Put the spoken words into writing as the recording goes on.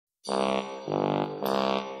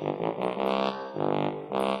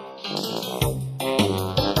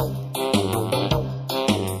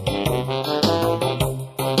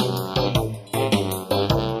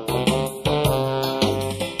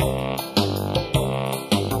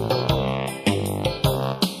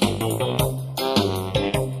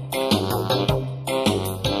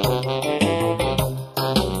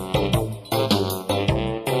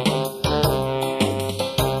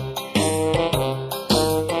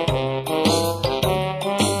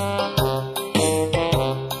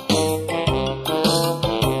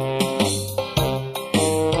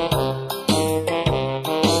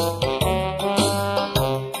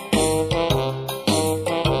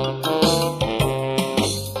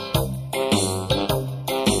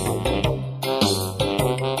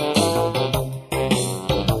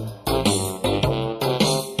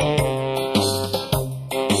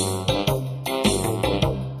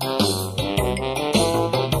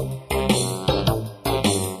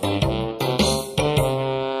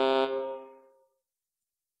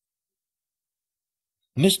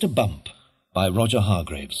Mr. Bump by Roger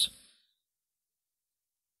Hargraves.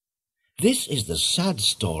 This is the sad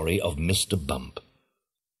story of Mr. Bump.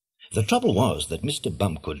 The trouble was that Mr.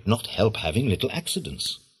 Bump could not help having little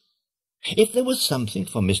accidents. If there was something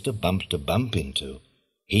for Mr. Bump to bump into,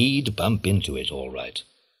 he'd bump into it all right.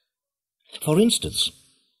 For instance,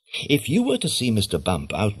 if you were to see Mr.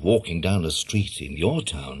 Bump out walking down a street in your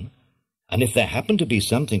town, and if there happened to be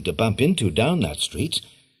something to bump into down that street,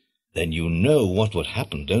 then you know what would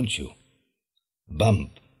happen, don't you?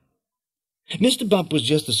 Bump. Mr. Bump was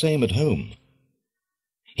just the same at home.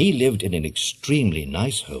 He lived in an extremely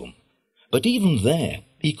nice home, but even there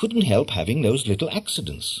he couldn't help having those little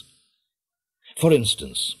accidents. For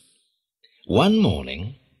instance, one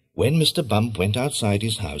morning, when Mr. Bump went outside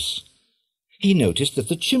his house, he noticed that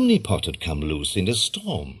the chimney pot had come loose in a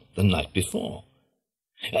storm the night before.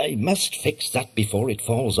 "I must fix that before it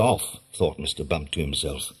falls off," thought Mr. Bump to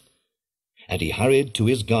himself. And he hurried to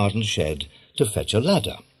his garden shed to fetch a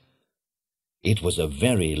ladder. It was a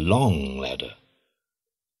very long ladder.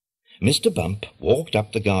 Mr. Bump walked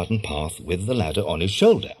up the garden path with the ladder on his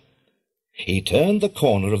shoulder. He turned the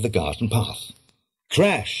corner of the garden path.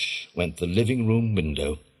 Crash went the living room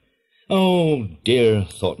window. "Oh, dear,"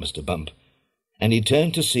 thought Mr. Bump, and he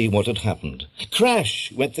turned to see what had happened.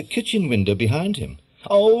 Crash went the kitchen window behind him.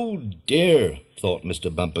 "Oh, dear," thought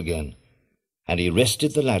Mr. Bump again, and he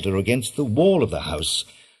rested the ladder against the wall of the house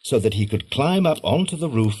so that he could climb up onto the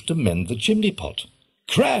roof to mend the chimney pot.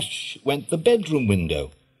 Crash went the bedroom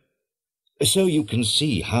window. So you can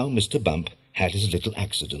see how Mr. Bump had his little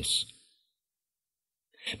accidents.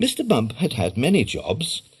 Mr. Bump had had many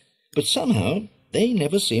jobs, but somehow they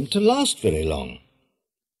never seemed to last very long.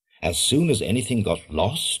 As soon as anything got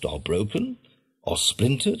lost or broken, or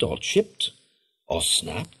splintered or chipped, or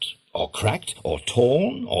snapped, or cracked, or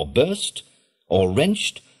torn, or burst, or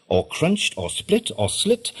wrenched, or crunched, or split, or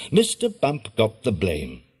slit, Mr. Bump got the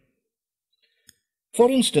blame. For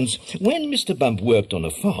instance, when Mr. Bump worked on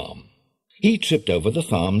a farm, he tripped over the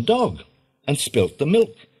farm dog and spilt the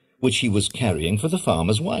milk, which he was carrying for the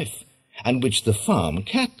farmer's wife, and which the farm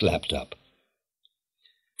cat lapped up.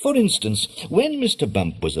 For instance, when Mr.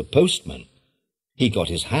 Bump was a postman, he got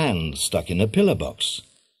his hand stuck in a pillar box,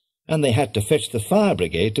 and they had to fetch the fire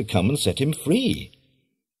brigade to come and set him free.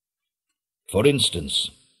 For instance,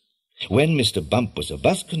 when Mr. Bump was a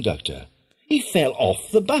bus conductor, he fell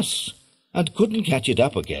off the bus and couldn't catch it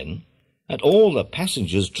up again, and all the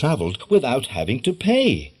passengers travelled without having to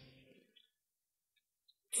pay.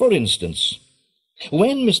 For instance,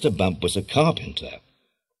 when Mr. Bump was a carpenter,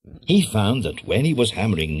 he found that when he was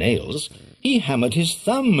hammering nails, he hammered his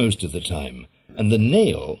thumb most of the time, and the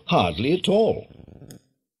nail hardly at all.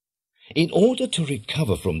 In order to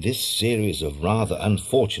recover from this series of rather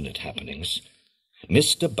unfortunate happenings,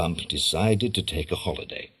 Mr. Bump decided to take a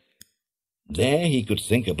holiday. There he could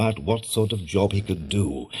think about what sort of job he could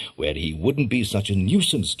do, where he wouldn't be such a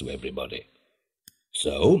nuisance to everybody.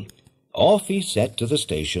 So, off he set to the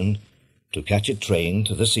station to catch a train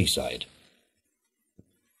to the seaside.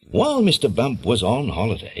 While Mr. Bump was on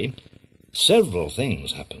holiday, several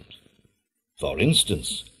things happened. For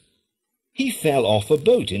instance, he fell off a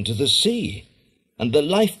boat into the sea, and the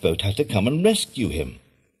lifeboat had to come and rescue him.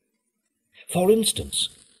 For instance,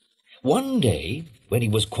 one day, when he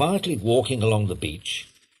was quietly walking along the beach,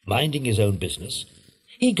 minding his own business,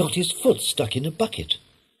 he got his foot stuck in a bucket,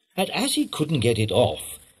 and as he couldn't get it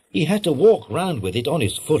off, he had to walk round with it on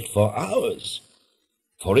his foot for hours.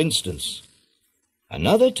 For instance,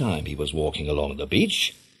 another time he was walking along the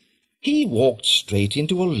beach, he walked straight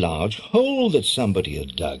into a large hole that somebody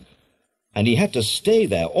had dug. and he had to stay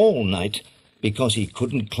there all night because he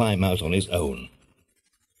couldn't climb out on his own.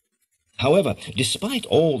 However, despite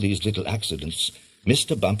all these little accidents,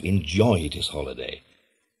 Mr. Bump enjoyed his holiday.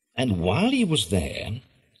 And while he was there,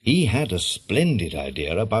 he had a splendid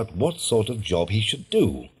idea about what sort of job he should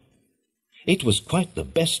do. It was quite the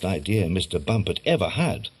best idea Mr. Bump had ever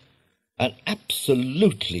had. An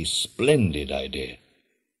absolutely splendid idea.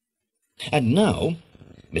 And now,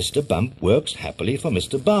 Mr. Bump works happily for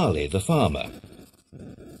Mr. Barley, the farmer.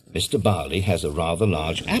 Mr. Barley has a rather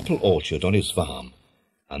large apple orchard on his farm,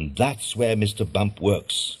 and that's where Mr. Bump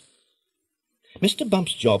works. Mr.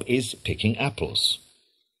 Bump's job is picking apples.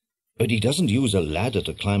 But he doesn't use a ladder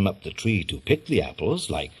to climb up the tree to pick the apples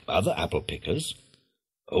like other apple pickers.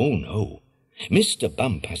 Oh, no. Mr.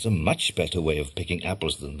 Bump has a much better way of picking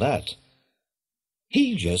apples than that.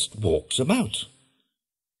 He just walks about.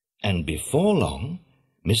 And before long,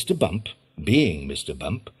 Mr. Bump, being Mr.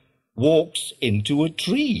 Bump, walks into a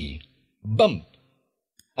tree. Bump!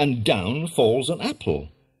 And down falls an apple,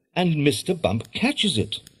 and Mr. Bump catches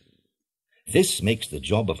it. This makes the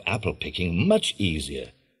job of apple picking much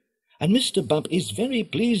easier, and Mr. Bump is very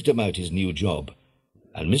pleased about his new job,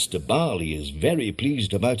 and Mr. Barley is very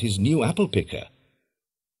pleased about his new apple picker.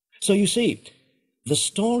 So you see, the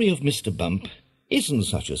story of Mr. Bump isn't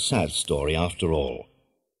such a sad story after all.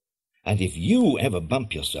 And if you ever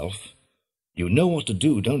bump yourself, you know what to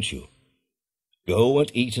do, don't you? Go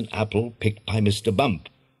and eat an apple picked by Mr. Bump,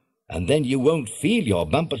 and then you won't feel your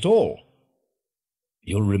bump at all.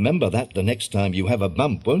 You'll remember that the next time you have a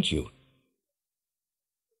bump, won't you?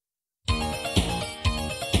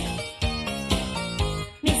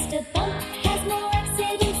 Mr. Bump has more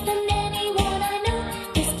accidents than anyone I know.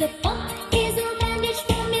 Mr. Bump is all bandaged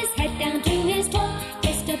from his head down to his toe.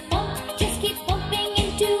 Mr. Bump just keeps bumping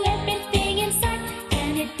into everything in sight,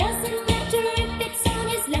 and it doesn't matter if it's on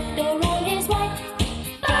his left or on his right.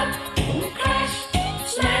 Bump, crash,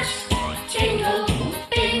 smash, tingle,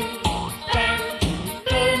 bing, bang,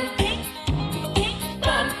 boom.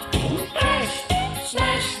 Bump, crash,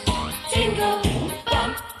 smash, tingle,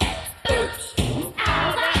 bump, oops, ow,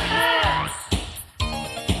 that hurts.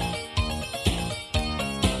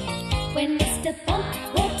 When Mr. Bump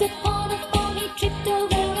walked upon a farm, he tripped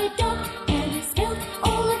over a dog, and he spilled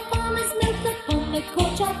all the farmer's milk upon the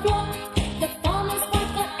courtyard floor. The farmer's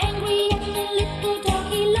wife got angry at the little dog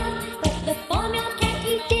he loved, but the farmyard cat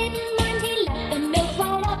he didn't mind, he lapped the milk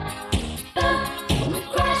right up. Bump,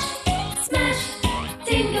 crash, smash,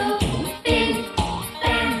 tingle, bing,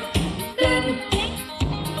 bang, boom.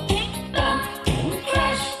 Bump,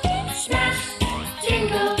 crash, smash,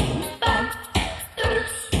 tingle, bump,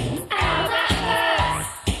 oops, ow, that hurts.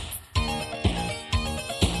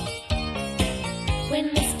 When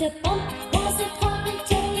Mr. Bump was a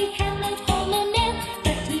carpenter, he hammered home a nail,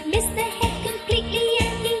 but he missed the head completely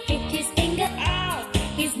and he hit his finger. Ow!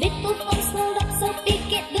 His little bump swelled up so big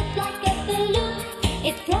it looked like a balloon.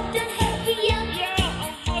 It throbbed and hurt, he yelled. Yeah, I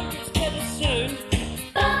hope it's better soon.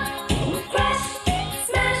 Bump, crash,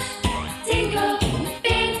 smash, tingle,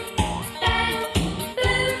 bing, bang,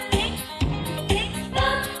 boom.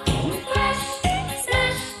 Bump, crash,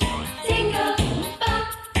 smash, tingle, bump,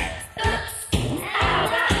 oops, ow,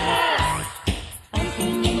 that hurts.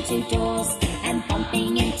 Bumping into doors and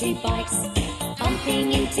bumping into bikes, bumping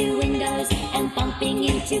into windows and bumping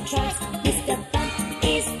into trucks. Mr. Bump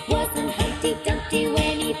is worse than Humpty Dumpty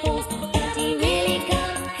when he falls, but he really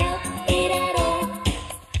can't help it at all.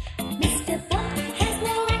 Mr. Bump has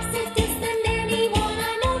more accidents than anyone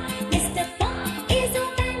I know. Mr. Bump is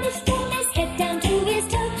all bandaged from his head down to his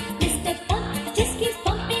toe. Mr. Bump just keeps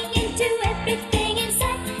bumping into everything in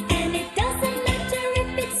sight, and it doesn't matter if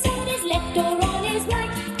it's on his left or on his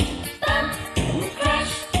right. Bump,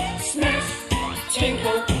 crash, smash,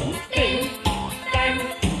 tinkle, bing, bang,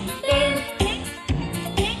 boom.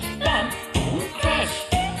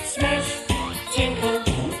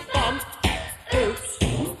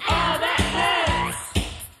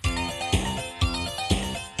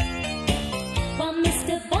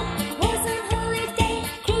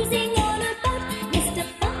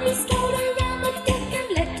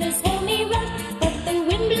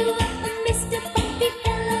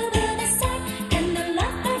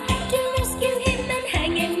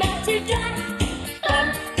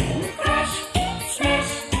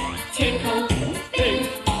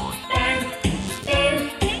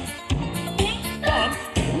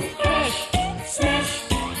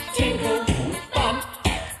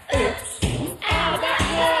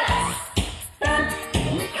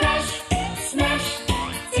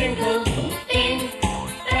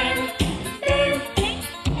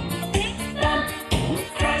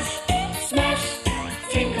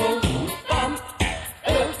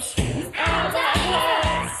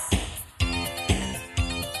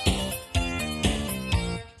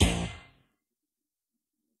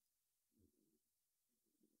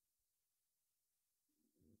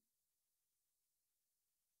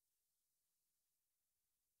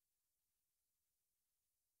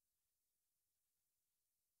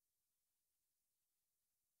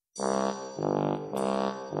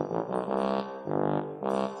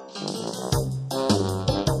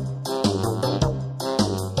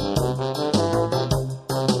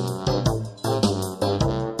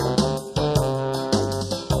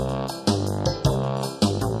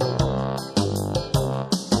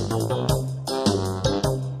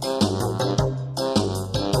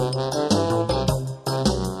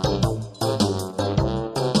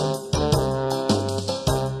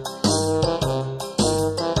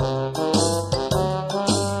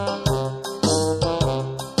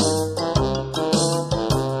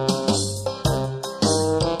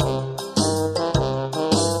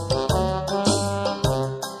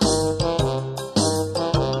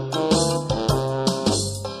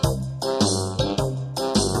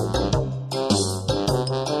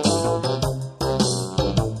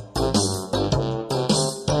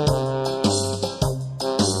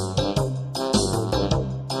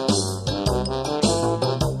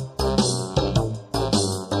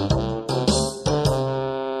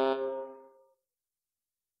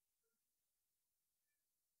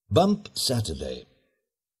 Bump Saturday.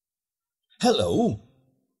 Hello,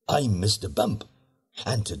 I'm Mr. Bump,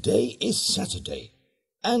 and today is Saturday,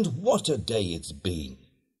 and what a day it's been.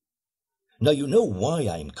 Now you know why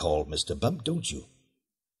I'm called Mr. Bump, don't you?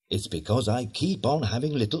 It's because I keep on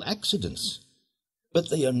having little accidents.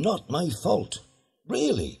 But they are not my fault,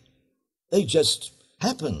 really. They just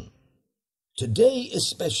happen. Today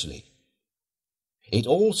especially. It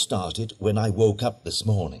all started when I woke up this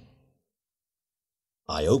morning.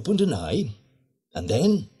 I opened an eye, and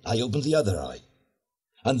then I opened the other eye,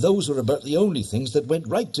 and those were about the only things that went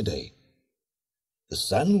right today. The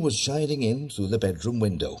sun was shining in through the bedroom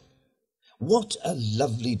window. What a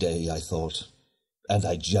lovely day, I thought, and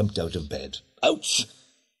I jumped out of bed. Ouch!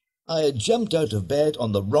 I had jumped out of bed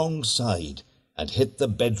on the wrong side and hit the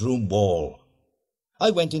bedroom wall.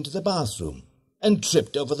 I went into the bathroom and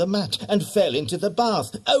tripped over the mat and fell into the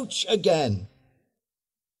bath. Ouch again!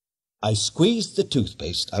 I squeezed the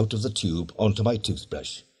toothpaste out of the tube onto my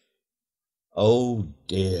toothbrush. Oh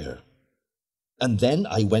dear. And then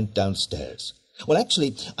I went downstairs. Well,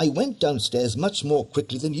 actually, I went downstairs much more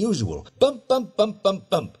quickly than usual. Bump, bump, bump, bump,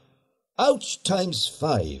 bump. Ouch times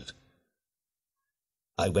 5.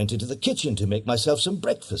 I went into the kitchen to make myself some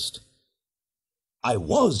breakfast. I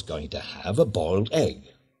was going to have a boiled egg,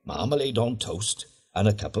 marmalade on toast, and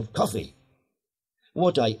a cup of coffee.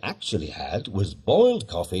 What I actually had was boiled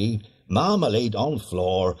coffee, marmalade on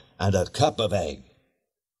floor, and a cup of egg.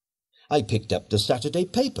 I picked up the Saturday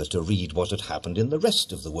paper to read what had happened in the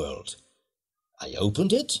rest of the world. I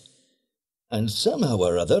opened it, and somehow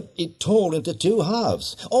or other it tore into 2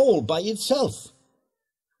 halves, all by itself.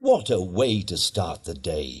 What a way to start the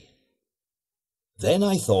day! Then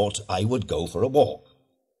I thought I would go for a walk.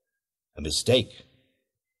 A mistake.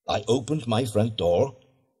 I opened my front door.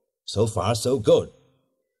 So far, so good.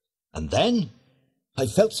 And then I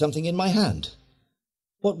felt something in my hand.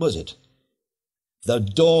 What was it? The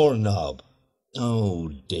doorknob. Oh,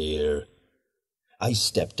 dear. I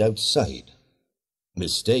stepped outside.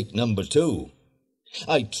 Mistake number 2.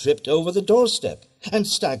 I tripped over the doorstep and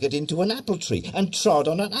staggered into an apple tree and trod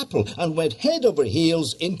on an apple and went head over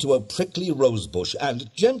heels into a prickly rose bush and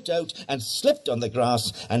jumped out and slipped on the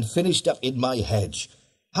grass and finished up in my hedge,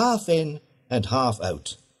 half in and half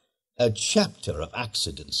out. A chapter of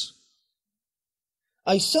accidents.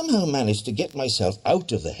 I somehow managed to get myself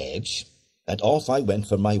out of the hedge, and off I went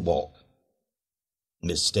for my walk.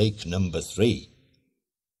 Mistake number 3.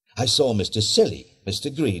 I saw Mr. Silly,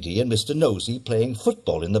 Mr. Greedy, and Mr. Nosy playing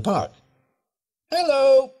football in the park.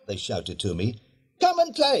 "Hello," they shouted to me. "Come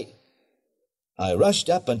and play." I rushed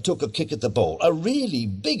up and took a kick at the ball, a really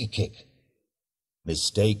big kick.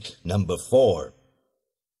 Mistake number 4.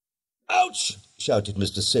 "Ouch!" shouted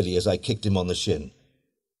Mr. Silly as I kicked him on the shin.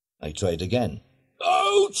 I tried again.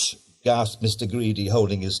 "Ouch!" gasped Mr. Greedy,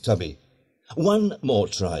 holding his tummy. One more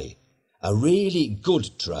try. A really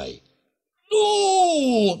good try.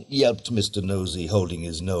 "Oh!" yelped Mr. Nosy, holding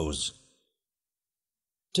his nose.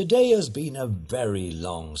 Today has been a very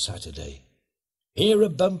long Saturday. Here a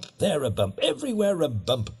bump, there a bump, everywhere a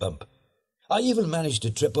bump, bump. I even managed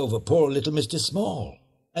to trip over poor little Mr. Small.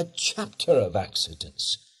 A chapter of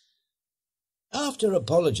accidents. After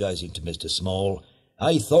apologizing to Mr. Small,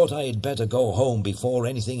 I thought I had better go home before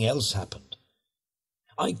anything else happened.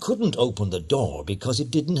 I couldn't open the door because it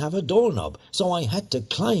didn't have a doorknob, so I had to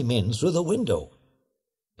climb in through the window.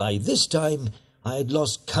 By this time, I had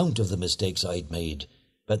lost count of the mistakes I'd made,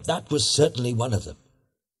 but that was certainly one of them.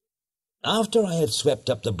 After I had swept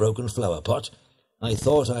up the broken flower pot, I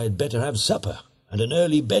thought I had better have supper and an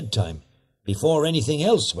early bedtime before anything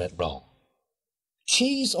else went wrong.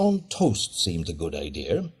 Cheese on toast seemed a good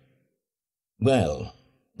idea. Well,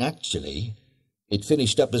 actually, it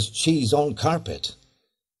finished up as cheese on carpet.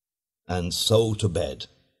 And so to bed.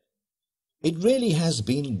 It really has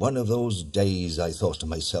been one of those days, I thought to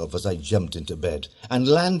myself as I jumped into bed and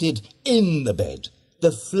landed in the bed,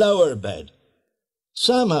 the flower bed.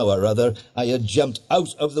 Somehow or other I had jumped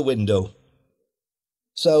out of the window.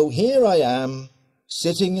 So here I am,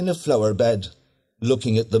 sitting in a flower bed,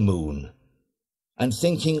 looking at the moon, and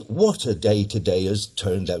thinking what a day today has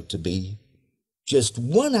turned out to be. Just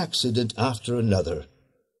one accident after another.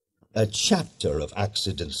 A chapter of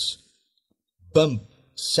accidents. Bump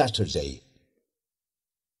Saturday.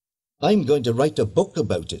 I'm going to write a book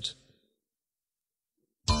about it.